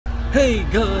Hey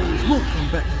guys,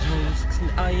 welcome back to Channel 16.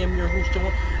 I am your host John,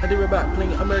 and today we're back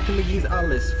playing American Mcgee's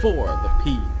Alice for the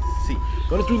PC.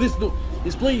 Going through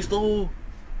this place though.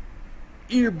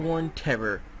 Airborne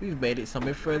Terror. We've made it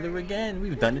somewhere further again.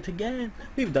 We've done it again.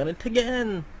 We've done it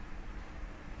again.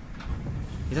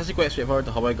 It's actually quite straightforward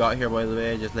to how I got here, by the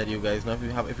way. Just let you guys know if you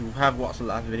have watched the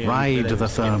last video. Ride the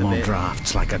thermal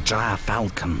drafts like a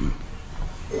falcon.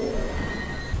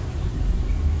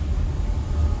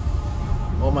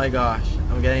 Oh my gosh,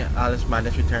 I'm getting Alice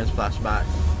Madness Returns flashbacks.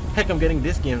 Heck, I'm getting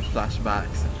this game's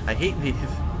flashbacks. I hate these.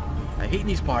 I hate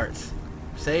these parts.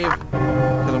 Save,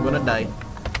 because I'm gonna die.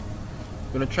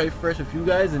 I'm gonna try first with you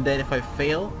guys, and then if I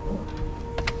fail,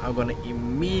 I'm gonna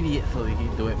immediately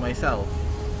do it myself.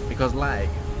 Because lag,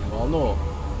 you all know,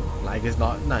 lag is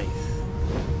not nice.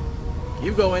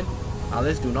 Keep going.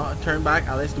 Alice, do not turn back.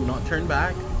 Alice, do not turn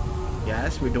back.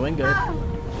 Yes, we're doing good.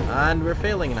 And we're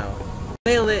failing now.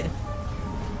 Nailed it.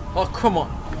 Oh, come on.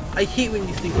 I hate when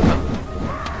these things come.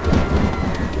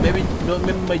 Maybe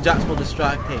my jacks will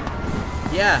distract him.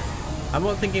 Yeah. I'm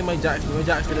not thinking my jacks, but my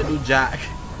jacks didn't do jack.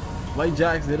 My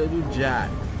jacks didn't do jack.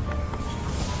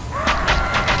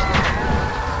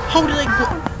 How did I go?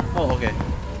 Oh, okay.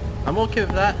 I'm okay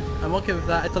with that. I'm okay with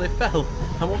that. I thought I fell.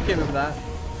 I'm okay with that.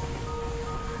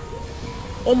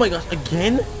 Oh my gosh,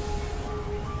 again?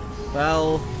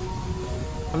 Well,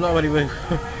 I'm not even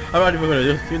gonna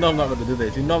do this. You know I'm not gonna do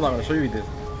this. You know I'm not gonna show you this.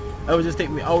 It would just take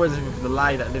me hours of the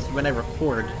lie that this when I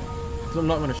record. So I'm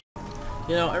not gonna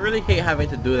you know, I really hate having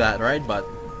to do that, right? But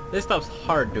this stuff's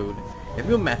hard, dude. If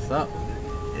you mess up,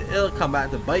 it'll come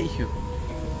back to bite you.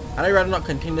 And I'd rather not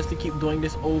continuously keep doing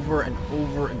this over and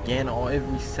over again or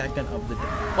every second of the day.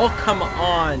 Oh, come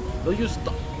on! Will you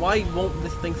stop? Why won't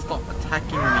this thing stop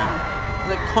attacking me? It's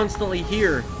like constantly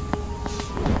here.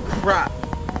 Crap.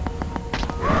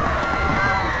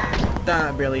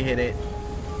 Damn, I barely hit it.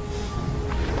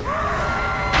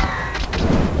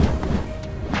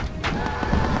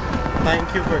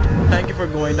 Thank you for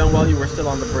going down while you were still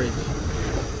on the bridge.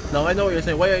 Now I know what you're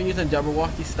saying. Why are you using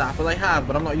Jabberwocky staff? Well, I have,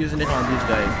 but I'm not using it on these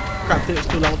guys. Crap, it's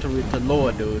too long to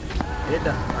lower, dude. Hit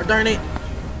that. Oh, darn it.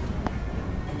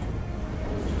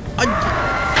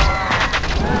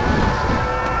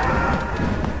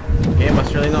 Game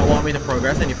must really not want me to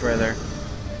progress any further.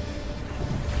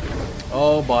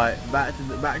 Oh, but back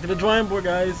to the drawing board,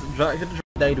 guys. Back to the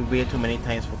died way too many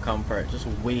times for comfort. Just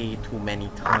way too many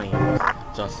times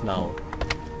just now.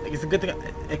 Like, it's a good thing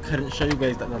I couldn't show you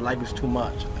guys that the lag was too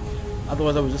much.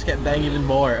 Otherwise, I would just get dying even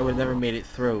more. I would have never made it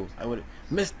through. I would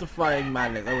mystifying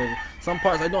madness. Some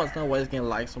parts I don't understand why it's getting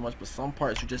lag so much, but some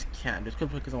parts you just can't. Just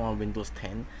because I'm on Windows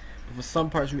 10. But for some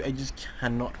parts I just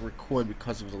cannot record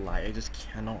because of the lag. I just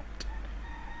cannot.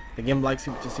 The game lag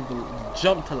seems to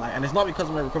jump to lag, and it's not because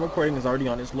my recording is already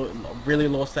on its really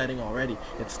low setting already.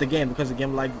 It's the game, because the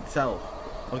game lagged itself.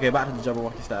 Okay, back to the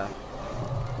Jabberwocky staff.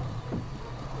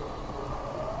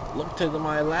 Look to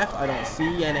my left, I don't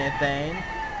see anything.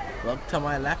 Look to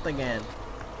my left again.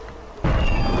 I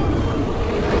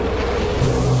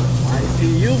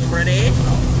see you, Freddy.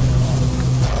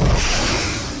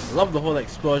 Love the whole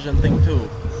explosion thing too.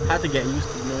 Had to get used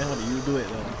to knowing how to do it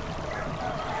though.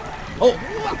 Oh!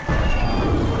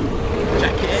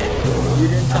 Jacket! You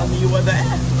didn't tell me you were there! I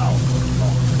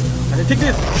didn't take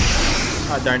this!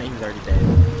 Oh darn it, he's already dead.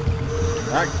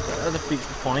 That defeats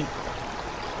the point.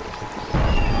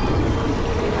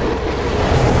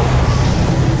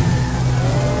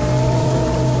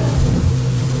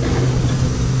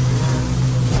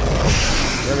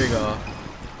 There we go.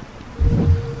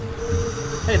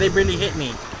 Hey, they really hit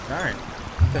me. Darn.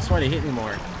 That's why they hit me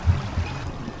more.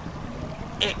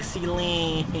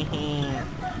 Excellent.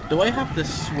 Do I have to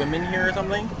swim in here or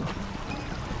something?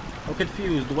 I'm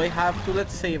confused. Do I have to?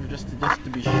 Let's save just to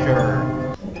be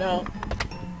sure. You know,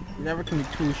 you never can be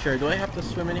too sure. Do I have to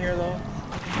swim in here though?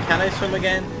 Can I swim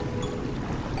again?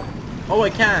 Oh,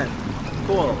 I can.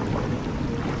 Cool.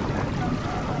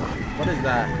 What is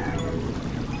that?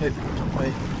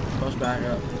 Wait. Push back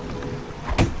up.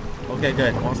 Okay,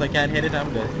 good. Once I can't hit it,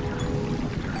 I'm good.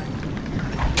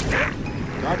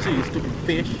 Got you, you stupid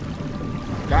fish.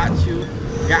 Got you.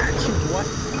 Got you, what?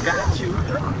 Got you.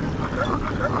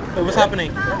 Wait, what's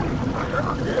happening?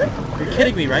 You're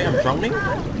kidding me, right? I'm drowning?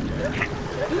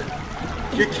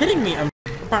 You're kidding me.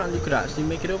 Apparently you could actually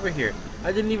make it over here.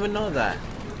 I didn't even know that.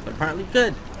 But apparently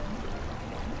good.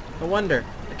 No wonder.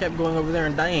 I kept going over there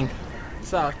and dying. It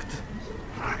sucked.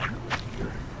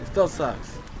 It still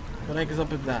sucks. What the heck is up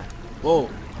with that?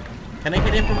 Whoa. Can I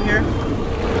hit him from here?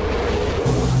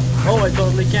 Oh, I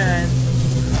totally can.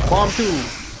 Bomb 2.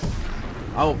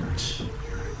 Ouch.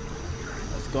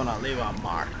 Let's gonna leave a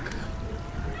mark.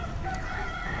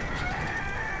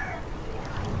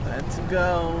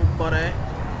 go, buddy.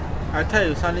 I tell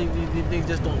you, some of these things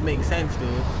just don't make sense, dude.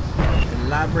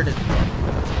 Elaborate as...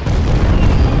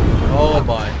 Oh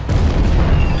boy.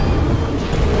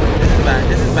 This is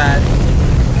bad, this is bad.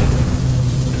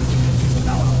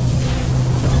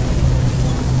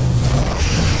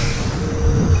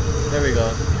 There we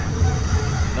go.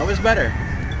 Now it's better.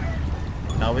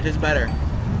 Now it is better.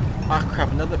 Ah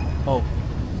crap, another... Oh,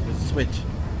 there's a switch.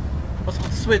 What's with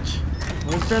the switch?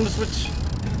 When we turn the switch,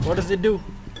 what does it do?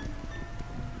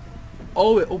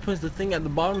 Oh, it opens the thing at the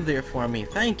bottom there for me.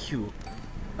 Thank you.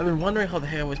 I've been wondering how the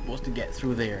hell I was supposed to get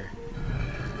through there.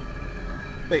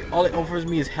 Wait, all it offers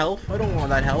me is health? I don't want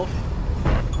that health.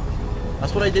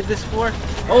 That's what I did this for?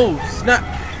 Oh, snap!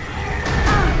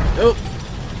 Nope.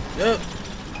 Nope.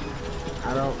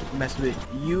 I don't mess with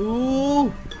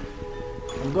you.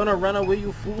 I'm gonna run away,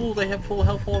 you fools. I have full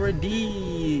health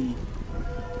already.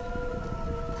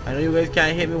 I know you guys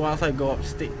can't hit me once I go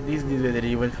upstate. These guys didn't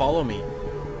even follow me.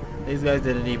 These guys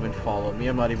didn't even follow me.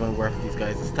 I'm not even worth these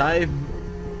guys' time.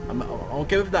 I'm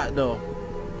okay with that though.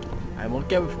 I'm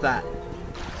okay with that.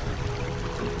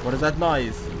 What is that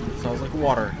noise? It sounds like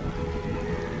water.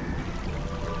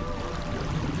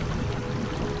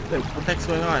 Wait, what the heck's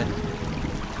going on?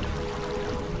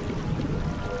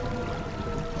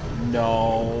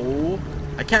 No.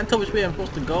 I can't tell which way I'm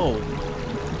supposed to go.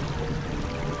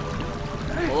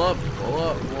 Pull up, pull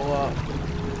up, pull up.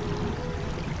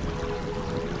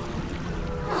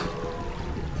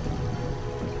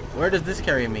 Where does this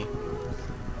carry me?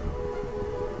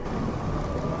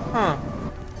 Huh.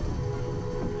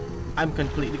 I'm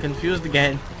completely confused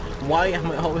again. Why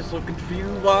am I always so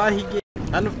confused? Why he get...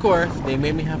 And of course, they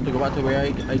made me have to go back to where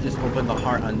I just opened the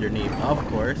heart underneath. Of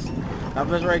course. That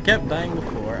was where I kept dying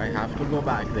before. I have to go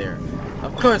back there.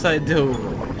 Of course I do.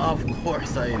 Of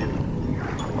course I do.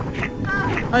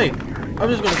 Hey, I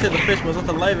was just gonna say the fish wasn't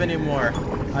alive anymore.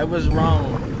 I was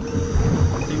wrong.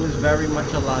 He was very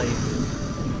much alive.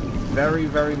 Very,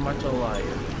 very much alive.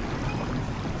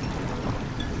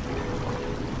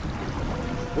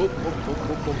 Whoop, whoop, whoop,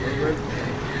 whoop, whoop, whoop.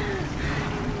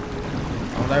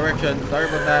 Wrong direction. Sorry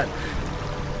about that.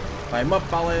 Climb up,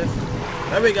 fellas.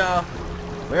 There we go.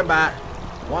 We're back.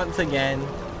 Once again.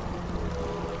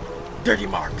 Dirty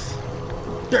marks.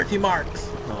 Dirty marks.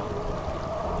 No.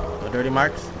 No dirty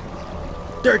marks?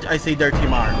 Dirt. I say dirty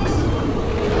marks.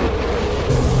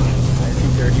 I see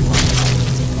dirty marks.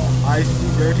 I see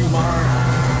dirty mark.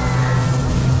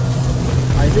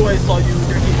 I knew I saw you,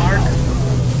 dirty mark.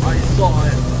 I saw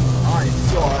it. I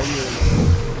saw you.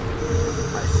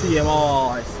 I see them all.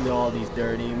 I see all these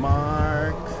dirty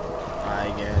marks.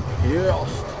 I get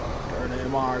pissed. Dirty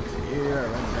marks here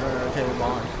and dirty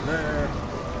marks there.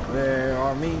 There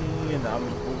are me and I'm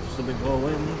supposed to be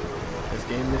going. This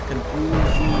game is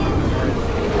confusing.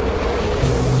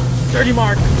 Dirty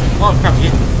mark. Oh crap,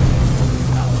 yeah.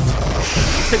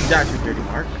 Take that, you dirty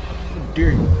mark. How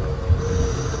dare you?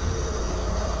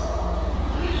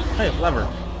 Hey, lever.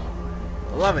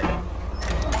 Love it.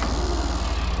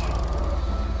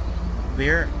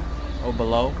 Here. Oh,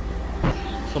 below.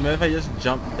 So maybe if I just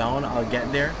jump down, I'll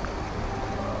get there.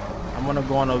 I'm gonna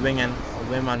go on a whim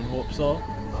and hope so.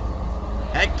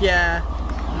 Heck yeah!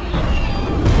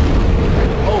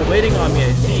 Oh, waiting on me,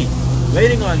 I see.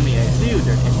 Waiting on me, I see you,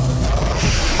 dirty mark.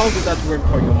 How did that work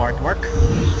for you, Mark?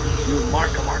 You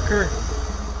marker.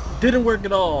 Didn't work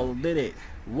at all, did it?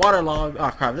 Waterlog.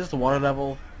 Oh crap, this is the water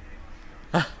level.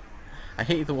 I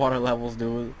hate the water levels,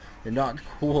 dude. They're not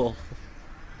cool.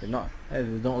 They're not. They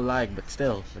don't lag, but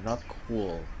still, they're not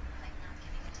cool.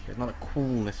 There's not a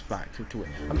coolness factor to it.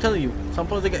 I'm telling you,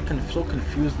 sometimes I get so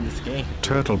confused in this game.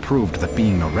 Turtle proved that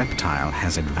being a reptile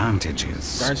has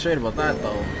advantages. Darn straight about that,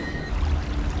 though.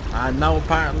 And now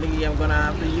apparently I'm gonna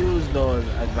have to use those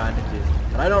advantages.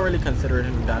 But I don't really consider it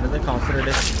an advantage. I consider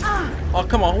this. Oh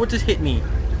come on, what just hit me?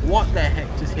 What the heck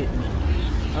just hit me?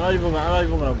 I'm not even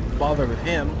gonna bother with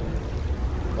him.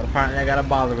 But apparently I gotta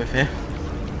bother with him.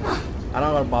 I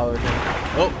don't gotta bother with him.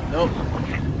 Oh, nope.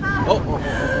 Oh.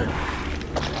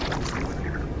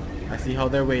 I see how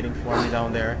they're waiting for me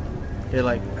down there. They're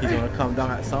like, he's gonna come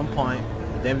down at some point.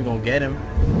 But then we're gonna get him.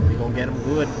 We're gonna get him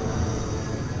good.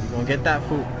 We're gonna get that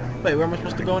food. Wait, where am I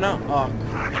supposed to go now? Oh,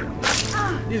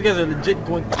 these guys are legit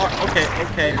going. Oh, okay.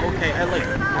 I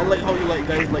like how you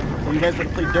guys like. So you guys gonna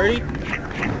play dirty?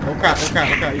 Oh crap!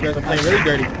 You guys are playing really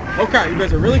dirty. Oh crap! You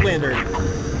guys are really playing dirty.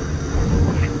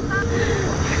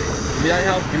 Give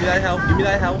me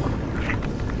that health.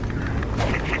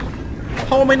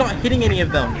 How am I not hitting any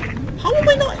of them? How am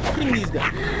I not hitting these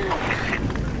guys?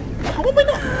 How am I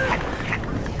not?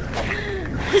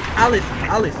 Hit Alice.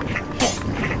 Hit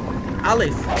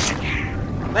Alice.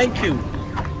 Thank you.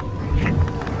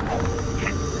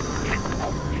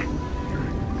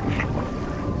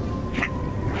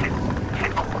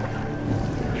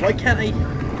 Why can't I?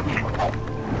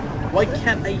 Why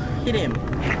can't I hit him?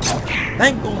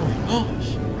 Thank, oh my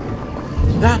gosh.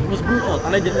 That was brutal,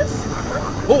 and I didn't.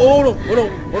 Oh no, oh no,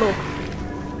 oh no.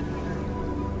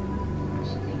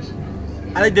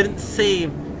 And I didn't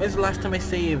save. When's the last time I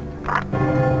saved?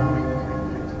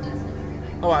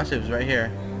 Oh, actually, it was right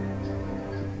here.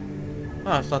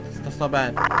 Oh, that's not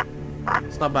bad.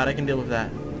 It's not bad. I can deal with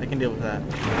that. I can deal with that.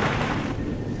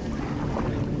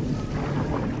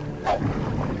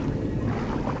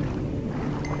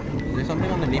 Is there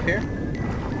something underneath here?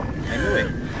 I knew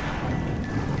it.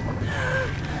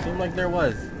 Seemed like there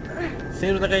was.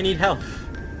 Seems like I need health.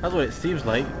 That's what it seems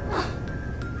like.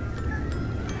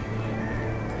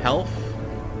 Health?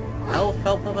 Health,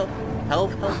 health, health,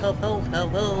 health, health, health, health,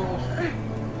 health, health,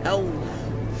 health.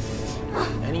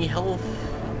 Any health?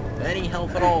 Any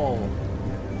health at all?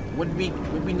 Would be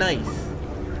nice.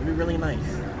 Would be really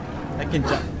nice. I can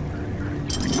jump.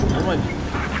 Oh my.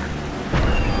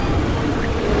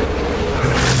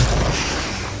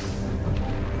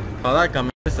 Oh, that coming.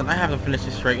 Listen, I have to finish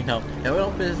this right now. If I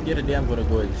don't finish this today, I'm gonna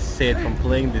go insane from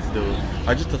playing this dude.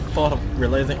 I just the thought of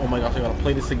realizing, oh my gosh, I gotta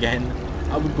play this again.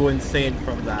 I would go insane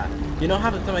from that. You know,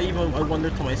 half the time I wonder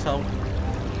to myself,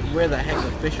 where the heck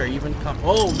the fish are even coming?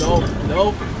 Oh no,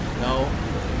 no, no.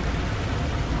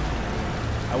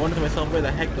 I wonder to myself where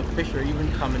the heck the fish are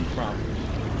even coming from.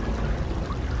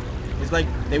 It's like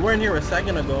they weren't here a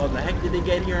second ago. The heck did they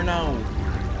get here now?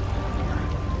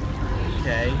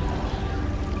 Okay.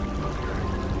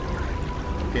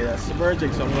 Okay, that's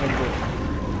submerging, so I'm gonna go.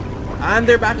 And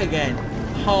they're back again.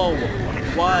 How?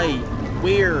 Why?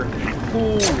 Where?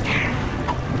 Who?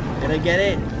 Did I get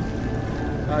it?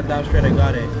 God damn straight I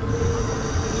got it.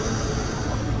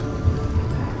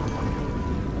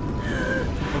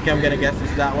 Okay, I'm gonna guess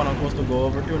it's that one I'm supposed to go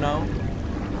over to now.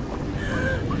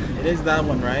 It is that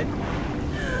one, right?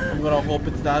 I'm gonna hope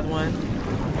it's that one.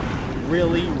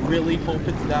 Really, really hope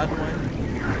it's that one.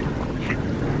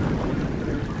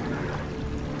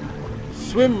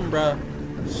 Swim, bruh.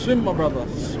 Swim, my brother.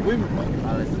 Swim,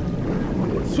 Alice.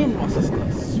 Swim, my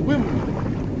sister. Swim.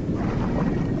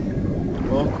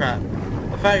 Oh crap.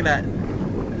 The fact that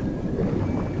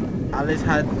Alice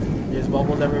had his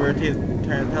bubbles everywhere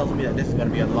tells me that this is going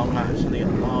to be a long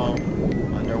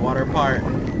underwater part.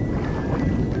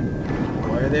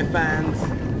 Where are their fans?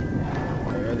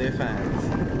 Where are their fans?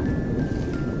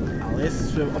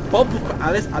 Alice, swim above the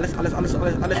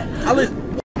Alice.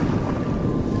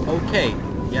 Okay,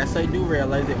 yes, I do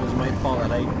realize it was my fault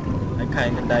that I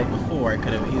kind of died before. I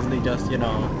could have easily just, you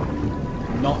know,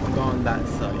 not gone that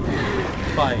side.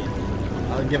 Fine,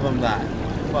 I'll give him that.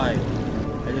 Fine,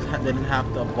 I just didn't have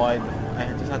to avoid.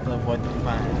 I just had to avoid the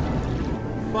fan.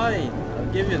 Fine,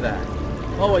 I'll give you that.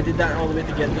 Oh, I did that all the way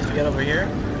to get over here.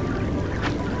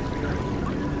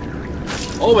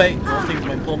 Oh wait, those things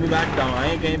might pull me back down.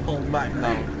 I ain't getting pulled back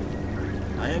down.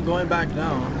 I ain't going back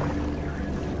down.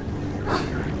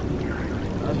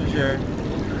 That's for sure.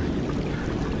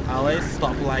 Alice,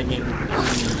 stop lagging.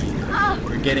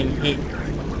 You're getting hit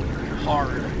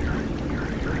hard.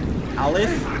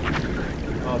 Alice?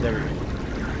 Oh, there we go.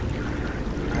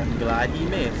 I'm glad he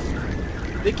missed.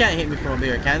 They can't hit me from over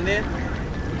here, can they?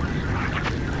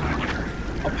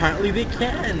 Apparently they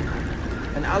can.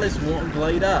 And Alice won't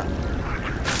glide up.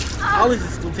 Alice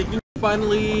is still taking.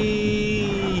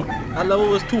 Finally! That level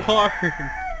was too hard.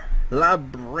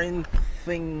 Labyrinthine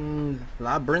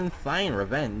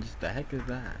revenge. The heck is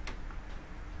that?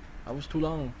 That was too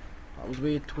long. That was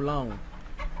way too long.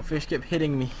 The fish kept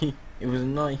hitting me. It was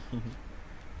annoying.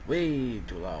 Way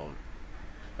too long.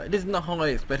 This is not how I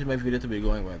expected my video to be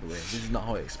going, by the way. This is not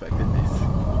how I expected this.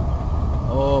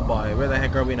 Oh boy, where the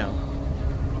heck are we now?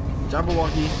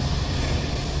 Jabberwocky.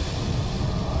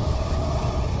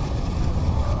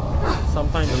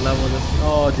 Sometimes the level just...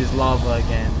 Oh, this lava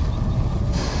again.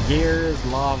 Gears,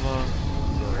 lava.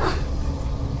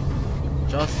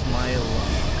 Just my luck.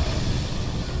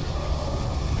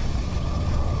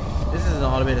 This is an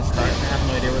automated start. I have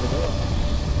no idea where to go.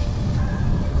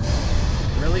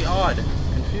 Really odd.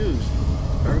 Confused.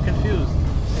 Very confused.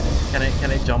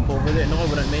 Can I jump over there? No, I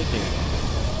wouldn't make it.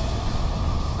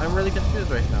 I'm really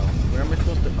confused right now. Where am I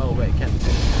supposed to? Oh wait, can't.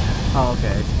 Oh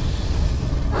okay.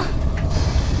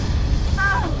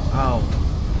 Ow.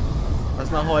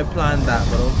 That's not how I planned that,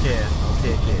 but okay. I'll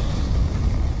take it.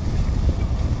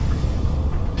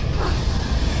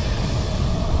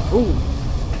 Ooh.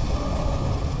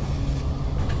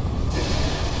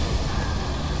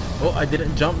 Oh, I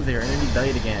didn't jump there. I nearly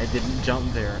died again. I didn't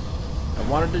jump there. I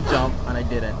wanted to jump and I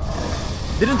didn't.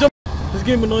 Didn't jump! This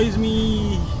game annoys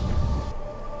me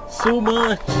so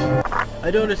much. I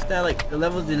don't understand, like, the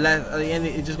levels at the end,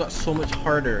 it just got so much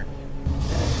harder.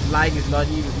 Lag is not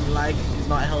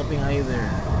helping either.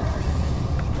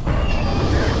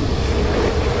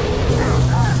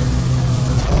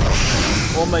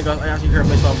 Oh my god, I actually hurt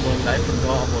myself going. I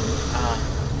forgot about it.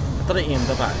 I thought I aimed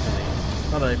up actually.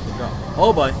 Not that I forgot.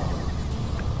 Oh boy.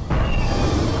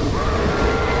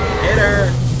 Hit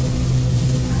her!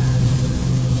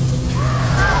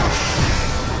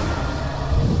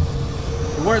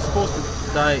 We weren't supposed to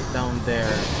die down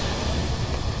there.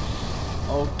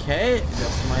 Okay,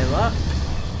 that's my luck.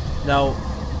 Now,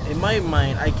 in my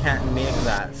mind, I can't make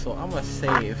that, so I'm gonna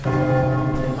save.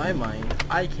 In my mind,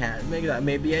 I can't make that.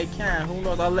 Maybe I can. Who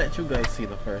knows? I'll let you guys see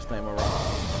the first time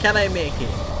around. Can I make it?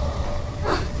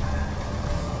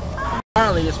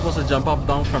 Apparently, you're supposed to jump up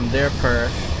down from there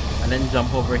first, and then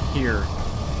jump over here.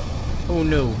 Who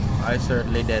knew? I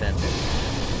certainly didn't.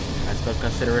 I still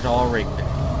consider it all rigged.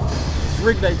 It's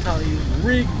rigged, I tell you.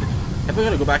 Rigged! If we're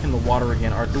gonna go back in the water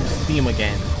again, or do steam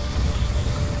again.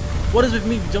 What is with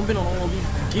me jumping on all these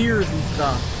gears and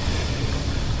stuff?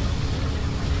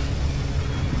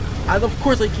 And of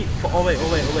course I keep... Oh wait,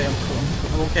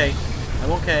 I'm okay.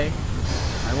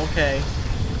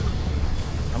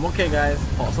 I'm okay, guys.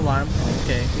 False alarm.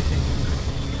 Okay.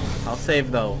 I'll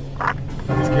save though.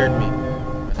 It scared me.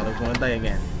 I thought I was gonna die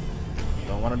again.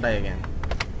 Don't wanna die again.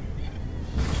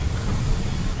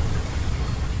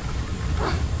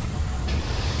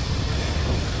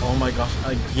 Oh my gosh,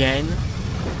 again?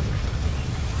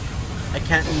 I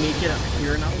can't make it up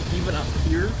here now, even up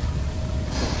here?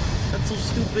 That's so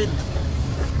stupid.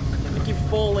 I keep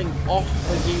falling off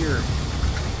the gear.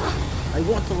 I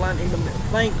want to land in the middle.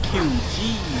 Thank you,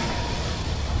 jeez.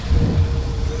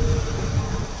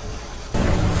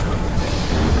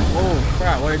 Oh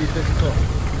crap, what are these things called?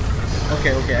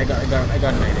 Okay, I got an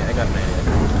idea.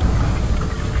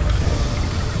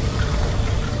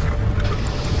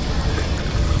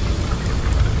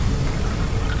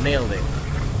 Nailed it.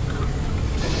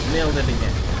 Nailed it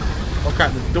again. Oh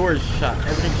crap, the door is shut.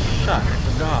 Everything's shut. I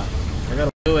forgot. I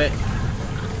gotta do it.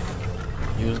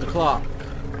 Use the clock.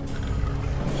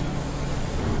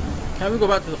 Can we go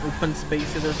back to the open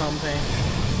spaces or something?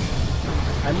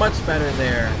 I'm much better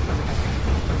there.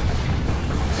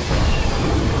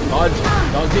 Dodge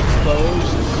the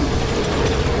explosion.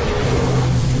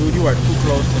 Dude, you are too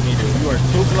close to me, dude. You are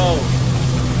too close.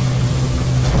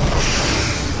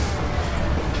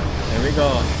 There we go.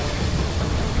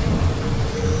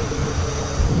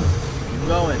 Keep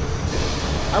going.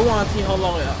 I want to see how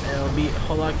long it'll be,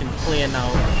 how long I can play it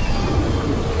now.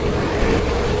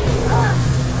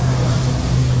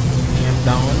 Aim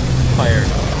down, fire.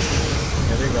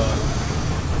 There we go.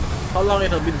 How long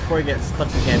it'll be before it gets stuck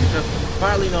again? Because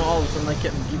apparently now all of a sudden I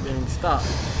kept getting stuck.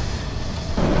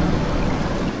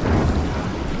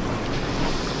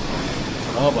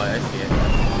 Oh boy, I see it.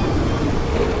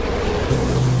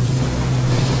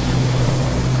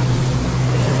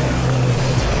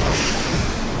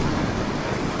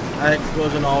 That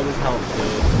explosion always helps,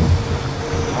 dude.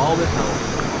 Always helps.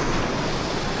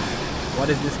 What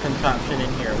is this contraption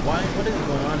in here? What is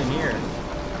going on in here?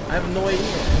 I have no idea.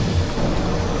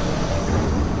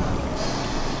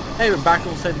 Hey, we're back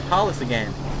outside the palace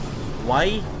again.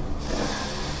 Why?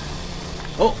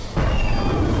 Oh!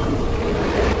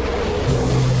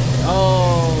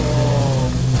 Oh!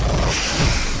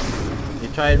 You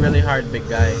tried really hard, big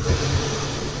guy.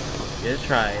 You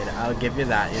tried. I'll give you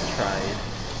that. You tried.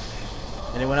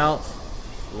 Anyone else?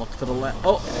 Look to the left.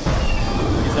 Oh!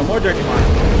 Need some more dirty mark.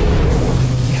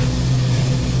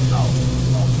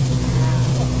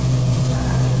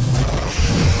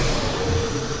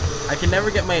 I can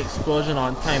never get my explosion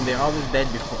on time. They're always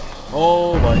dead before.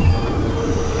 Oh boy.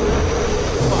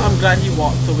 Well, I'm glad he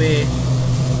walked away.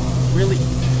 Really?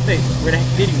 Wait, where the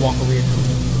heck did he walk away to?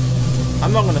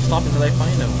 I'm not gonna stop until I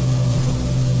find him.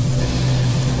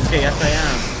 Okay, yes I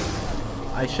am.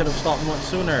 I should have stopped much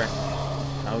sooner.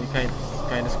 Now he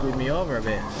kind of screwed me over a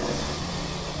bit.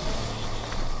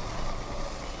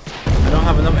 I don't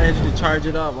have enough energy to charge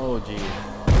it up. Oh gee.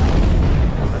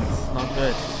 That's not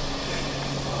good.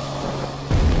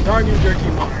 Darn you, jerky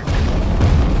Mark.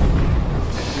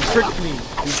 You tricked me.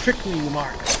 You tricked me,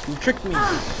 Mark. You tricked me.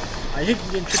 I hate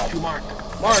being tricked, you, Mark.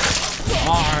 Mark.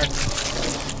 Mark.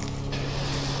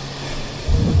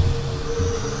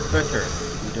 Better,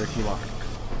 you dirty Mark.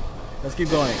 Let's keep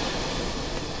going.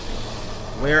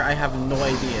 Where I have no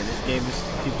idea. This game just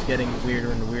keeps getting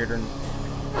weirder and weirder and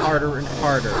harder.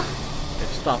 If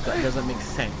stuff that doesn't make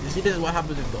sense. You see, this is what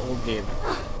happens with the old game.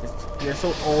 They're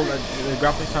so old and the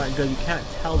graphics aren't good, you can't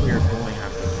tell where you're going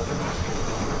after.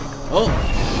 Oh!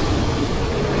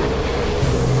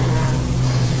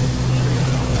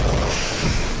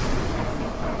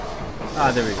 Ah,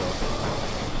 there we go.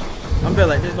 I'm a bit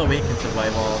like, there's no way he can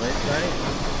survive all of it, right?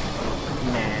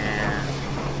 Nah.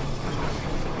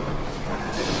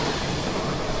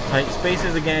 Tight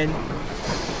spaces again.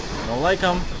 Don't like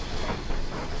them.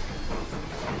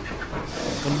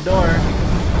 Open the door.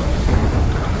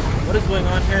 What is going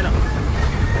on here now?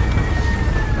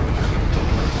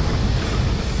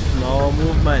 Slow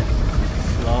movement.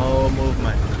 Slow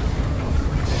movement.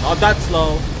 Not that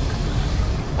slow.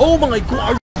 Oh my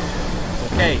god!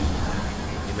 Okay.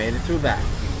 You made it through that.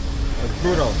 That's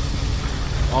brutal.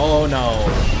 Oh no.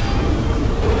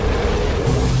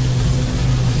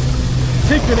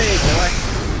 Take grenade, boy.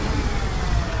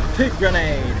 Take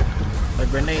grenade. The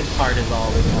grenade part is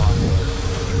always on.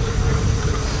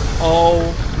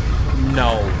 Oh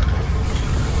no.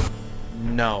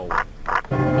 No.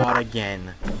 Not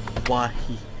again. Why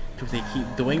do they keep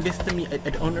doing this to me? I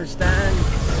don't understand.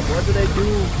 What did I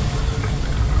do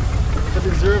to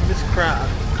deserve this crap?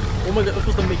 Oh my god, I'm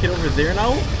supposed to make it over there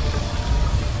now?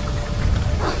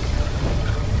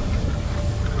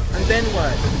 And then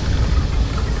what?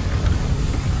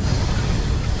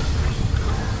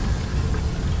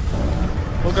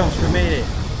 Oh gosh, we made it.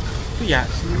 We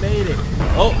actually made it.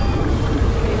 Oh!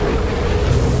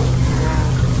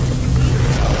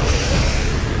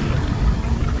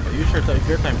 Are you sure it's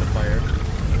your time to fire?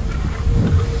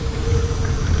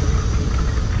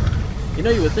 You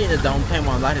know, you would think the downtime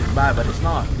on that is bad, but it's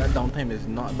not. That downtime is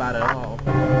not bad at all.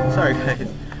 Sorry guys,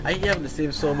 I hate having to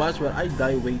save so much, but I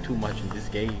die way too much in this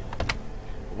game.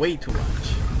 Way too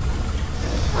much.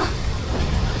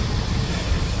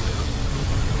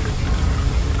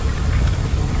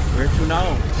 Where to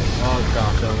now? Oh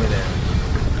gosh, over there.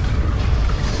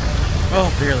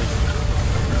 Oh, barely.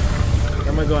 Where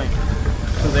am I going?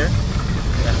 Still there?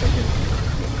 Yes, I can.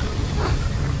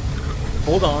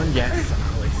 Hold on, yes.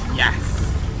 Yes!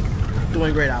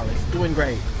 Doing great, Alex. Doing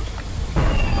great.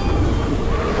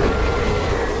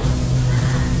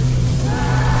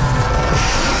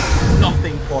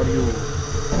 Nothing for you.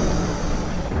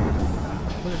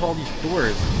 Look at all these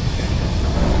doors.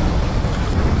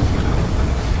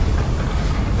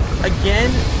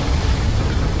 Again?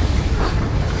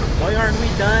 Why aren't we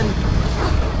done?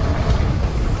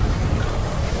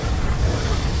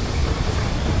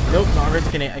 Nope, not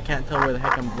risking it. I can't tell where the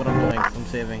heck what I'm doing. I'm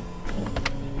saving.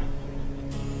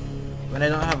 When I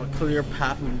don't have a clear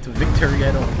path to victory,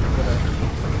 I don't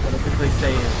what I quickly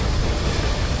save.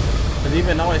 But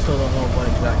even now, I still don't know what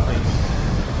exactly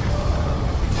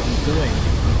I'm doing.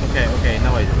 Okay,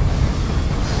 now I do.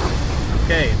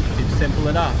 Okay, it's simple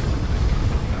enough.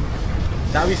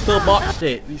 Now we still botched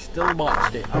it. We still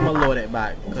botched it. I'm gonna load it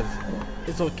back because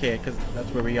it's okay, because that's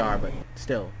where we are. But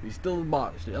still, we still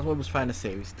botched it. That's what I was trying to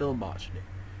say. We still botched it.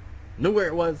 Knew where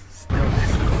it was. Still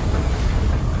messed up.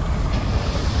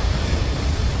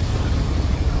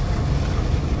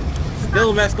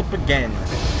 Still messed up again.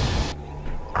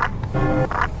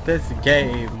 This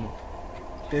game.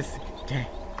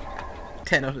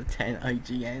 10 out of 10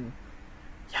 IGN.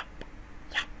 Yep.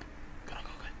 Gonna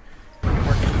go good.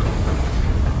 Working.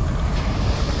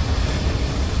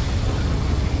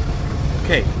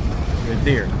 Okay, we're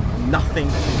there. Nothing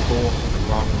can go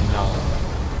wrong now.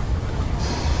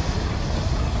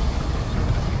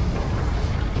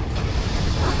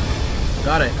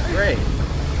 Got it. Great.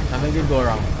 Nothing did go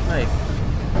wrong. Nice.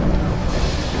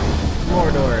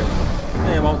 More doors.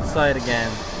 Hey, I'm outside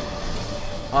again.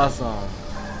 Awesome.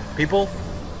 People?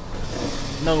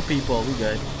 No people. We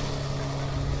good.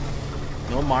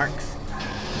 No marks.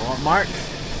 You want marks?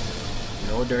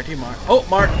 No dirty marks. Oh,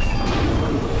 marks!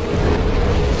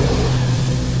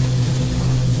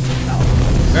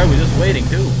 Guy was just waiting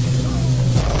too.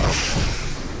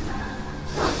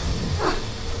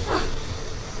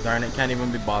 Darn it, can't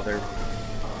even be bothered.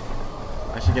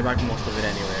 I should get back most of it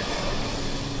anyway.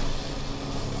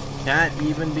 Can't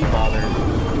even be bothered.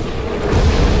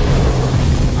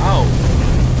 Ow!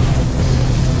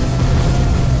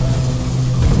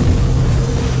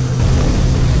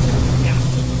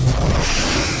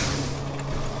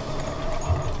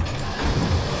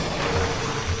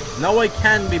 Now I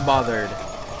can be bothered.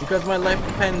 Because my life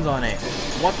depends on it.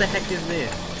 What the heck is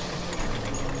this?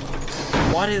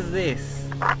 What is this?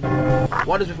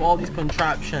 What is with all these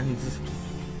contraptions?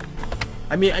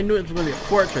 I mean, I knew it was going to be a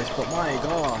fortress, but my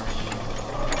gosh.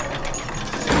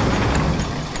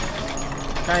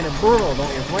 Kind of brutal,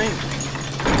 don't you think?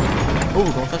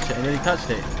 Oh, don't touch it. I nearly touched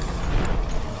it.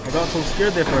 I got so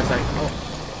scared there for a second. Oh.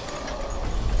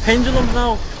 Pendulums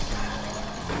now.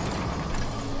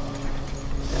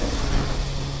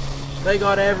 They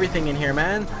got everything in here,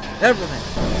 man. Everything.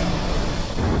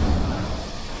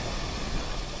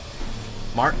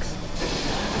 Marks.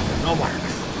 No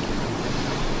marks.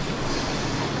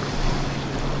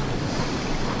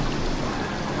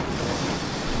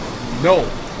 No.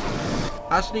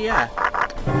 Actually, yeah.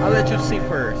 I'll let you see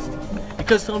first.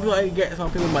 Because some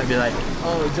people might be like,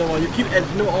 oh, Joe, you keep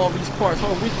editing all these parts. How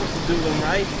are we supposed to do them,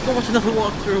 right? Don't watch another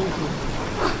walkthrough.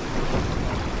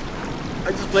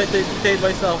 I just played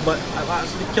myself, but I'm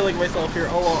actually killing myself here.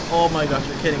 Oh my gosh,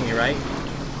 you're kidding me, right?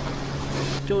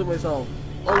 Killing myself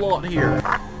a lot here.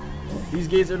 These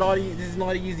games are not easy. This is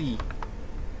not easy.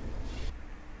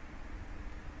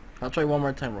 I'll try one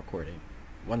more time recording.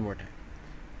 One more time.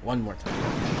 One more time.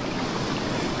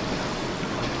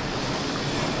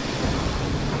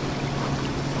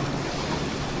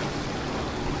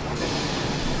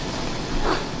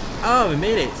 Oh, we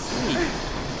made it. Sweet.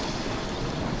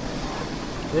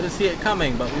 Didn't see it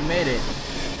coming, but we made it.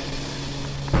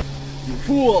 You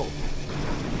fool!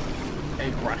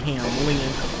 Abraham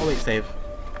Lincoln. Oh wait, save.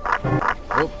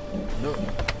 Nope. Nope.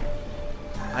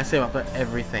 I save up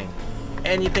everything.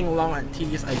 Anything long and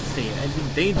tedious, I save. Anything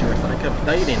dangerous that I could have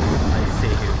died in, I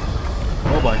save.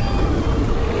 Oh boy.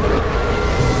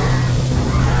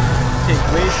 Take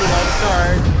way too long to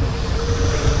start.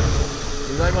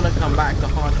 Is that gonna come back to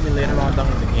haunt me later on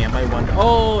down in the game? I wonder.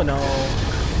 Oh no.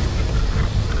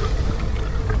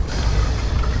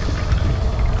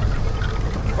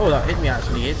 Oh, that hit me,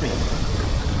 actually hit me.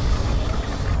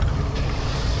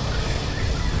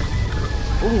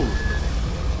 Ooh.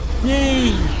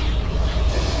 Yay!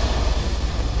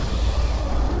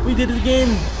 We did it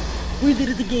again! We did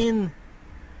it again!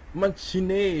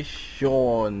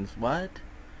 Machinations. What?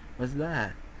 What's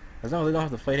that? As long as I don't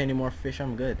have to fight any more fish,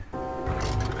 I'm good.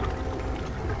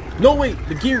 No, wait!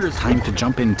 The gears! Time to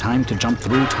jump in, time to jump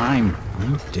through time.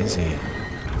 I'm dizzy.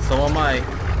 So am I.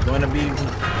 Gonna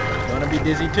be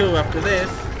dizzy too after this.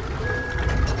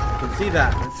 You can see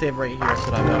that. Let's save right here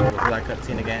so that I don't go through that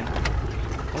cutscene again.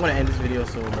 I'm gonna end this video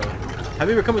soon, bro. Have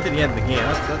you ever come to the end of the game?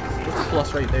 That's a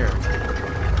plus right there.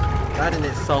 That in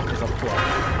itself is a plus.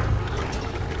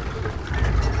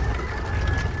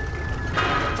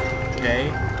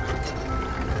 Okay.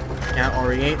 Can't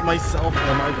orient myself.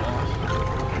 Oh my gosh.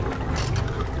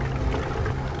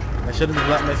 I should have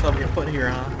let myself get put here,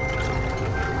 huh?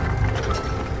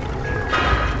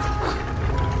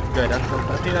 Good, I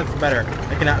think that's better.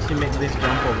 I can actually make this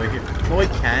jump over here. No, I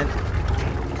can't.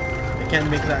 I can't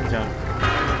make that jump.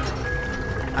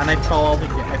 And I fall all the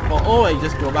way. Oh, I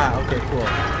just go back. Okay, cool.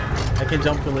 I can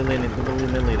jump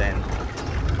willy-nilly then.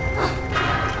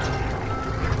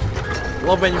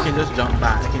 Love when you can just jump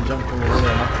back. I can jump willy-nilly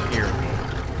up here.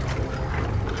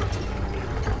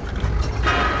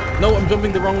 No, I'm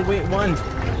jumping the wrong way. One.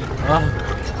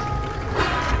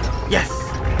 Yes.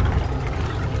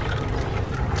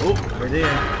 Oh, we're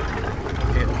there.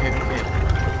 Okay.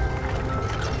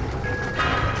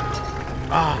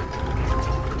 Ah.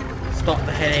 Stop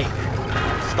the headache.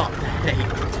 Stop the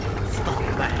headache. Stop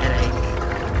the headache.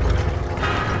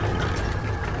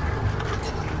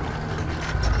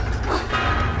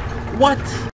 What?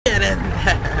 Get in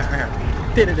there.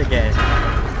 Did it again.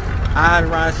 And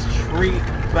ran straight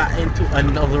back into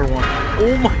another one.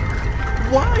 Oh my.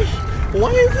 Why?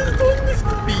 Why is this doing this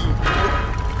to me?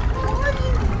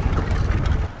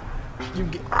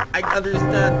 I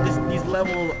understand these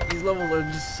levels are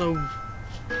just so.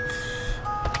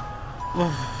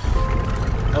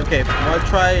 Okay, I'll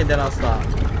try and then I'll stop.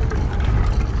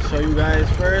 Show you guys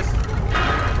first.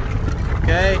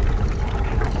 Okay.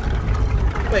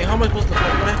 Wait, how am I supposed to? What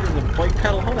happens to the bike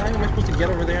pedal? How the heck am I supposed to get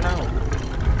over there now?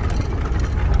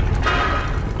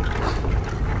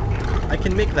 I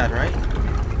can make that, right?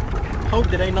 How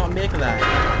did I not make that?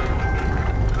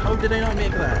 How did I not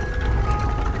make that?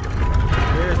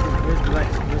 Where's the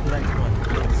next one?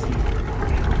 Let's see.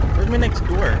 Where's my next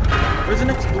door? Where's the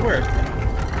next door? I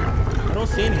don't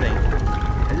see anything.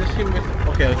 I just see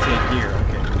okay, I see a gear,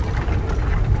 okay.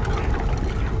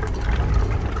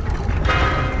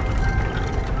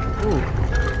 Ooh.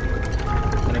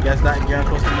 And I guess that gear I'm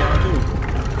supposed to be on too.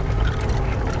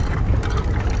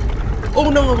 Oh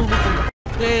no!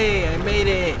 Hey, I made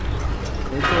it!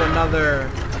 Into another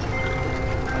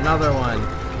one.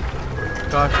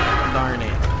 Gosh darn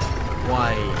it.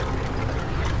 Why?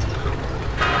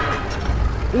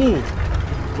 Ooh!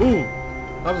 Ooh!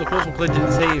 That was a close one, because I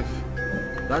didn't save.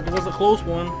 That was a close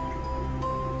one.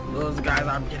 Those guys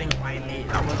are getting wily.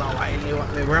 That was a wily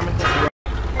one. Where am I supposed to run?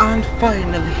 And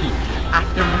finally,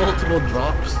 after multiple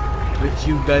drops, which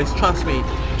you guys, trust me,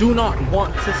 do not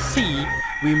want to see,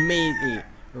 we made it.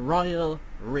 Royal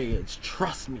Rage.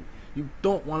 Trust me. You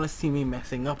don't want to see me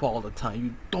messing up all the time.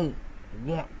 You don't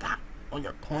want that on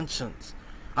your conscience.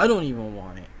 I don't even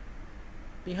want it.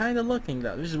 Behind the looking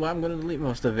glass. Which is why I'm gonna delete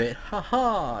most of it.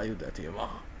 Haha, you dirty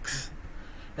box.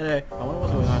 Anyway, I wonder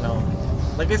what's going on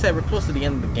now. Like I said, we're close to the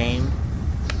end of the game.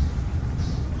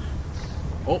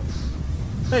 Oh,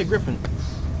 hey Griffin.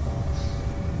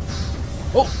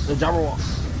 Oh, the Jabberwock.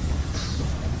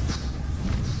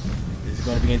 This is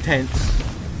going to be intense.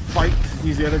 Fight.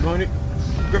 He's the other going to...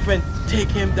 Griffin, take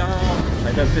him down.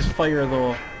 I got fist fire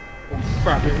though. Oh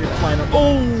crap, he's flying up.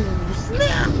 Oh,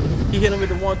 snap! He hit him with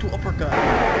the 1-2 uppercut.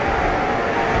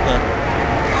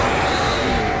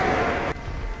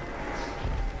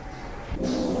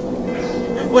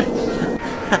 What?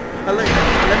 Let me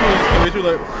just go through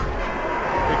like...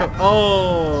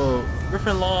 Oh,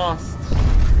 Griffin lost.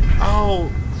 Oh,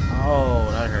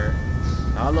 oh, that hurt.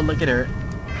 Oh, look, it hurt.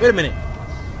 Wait a minute.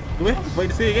 Do we have to fight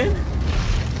this guy again?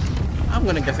 I'm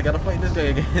gonna guess I gotta fight this guy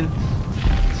again.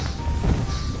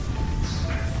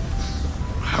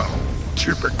 How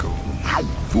typical. How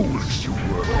foolish you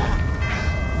were.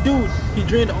 Dude, he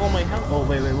drained all my health. Oh,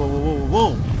 wait,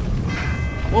 whoa.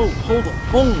 Whoa, hold the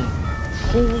phone.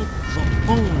 Hold the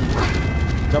phone.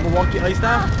 Jabberwocky ice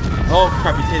staff? Oh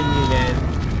crap, he's hitting me again.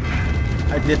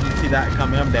 I didn't see that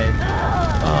coming. I'm dead.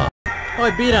 Oh,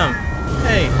 I beat him.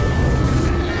 Hey.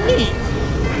 Neat.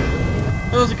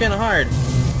 That was kind of hard.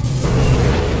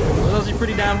 That was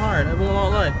pretty damn hard. I won't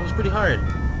lie. That was pretty hard.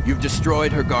 You've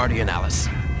destroyed her guardian, Alice,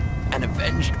 and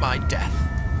avenged my death.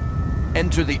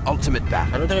 Enter the ultimate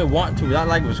battle. I don't think I want to. That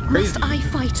lag was crazy. Must I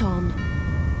fight on?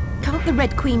 Can't the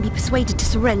Red Queen be persuaded to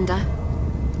surrender?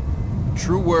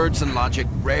 True words and logic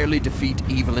rarely defeat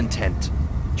evil intent.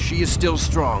 She is still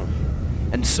strong,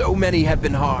 and so many have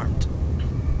been harmed.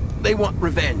 They want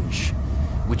revenge,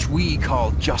 which we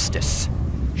call justice.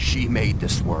 She made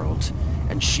this world,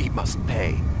 and she must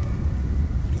pay.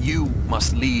 You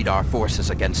must lead our forces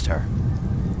against her.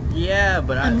 Yeah,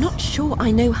 but I'm not sure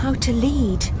I know how to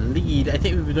lead. Lead? I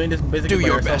think we've been doing this basically Do by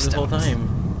your ourselves best, this whole Alice.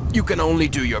 time. You can only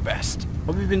do your best.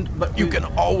 But You can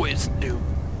always do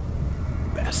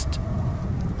best.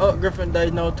 Oh, Griffin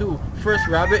died now too. First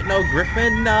rabbit, now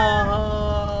Griffin, no.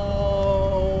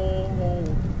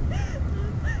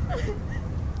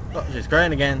 Oh, she's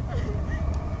crying again.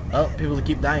 Oh, people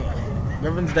keep dying.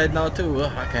 Griffin's dead now too.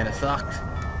 Ugh, that kind of sucked.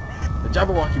 The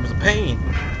Jabberwocky was a pain.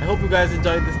 I hope you guys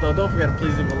enjoyed this though. Don't forget to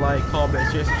please leave a like,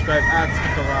 comment, share, subscribe, and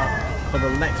stick around for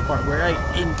the next part where I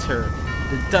enter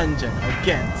the dungeon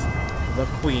against the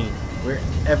Queen.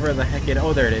 Wherever the heck it...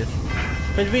 Oh, there it is.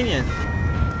 Convenient.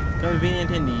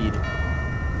 Convenient indeed.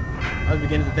 I was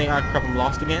beginning to think, ah crap, I'm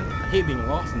lost again. I hate being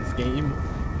lost in this game.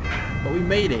 But we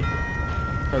made it.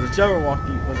 Because the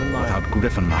Jabberwocky was alive. Without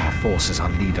Griffin, our forces are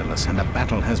leaderless, and a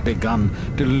battle has begun.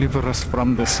 Deliver us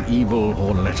from this evil,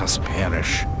 or let us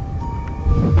perish.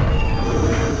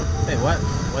 Hey, what?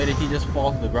 Why did he just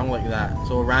fall to the ground like that?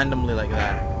 So randomly like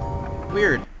that?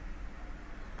 Weird.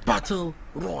 Battle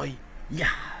Roy. Yeah.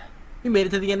 We made it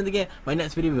to the end of the game. My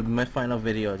next video will be my final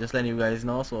video. Just letting you guys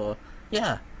know. So,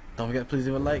 yeah. Don't forget, please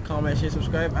leave a like, comment, share,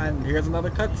 subscribe. And here's another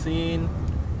cutscene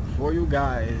for you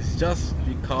guys. Just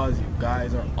because you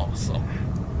guys are awesome.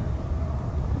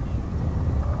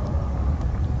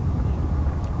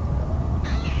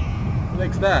 Who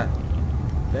likes that?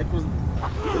 That was...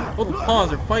 Oh, the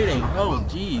pawns are fighting. Oh,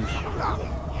 jeez.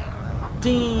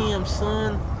 Damn,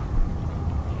 son.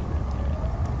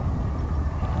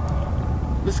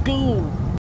 Let's go.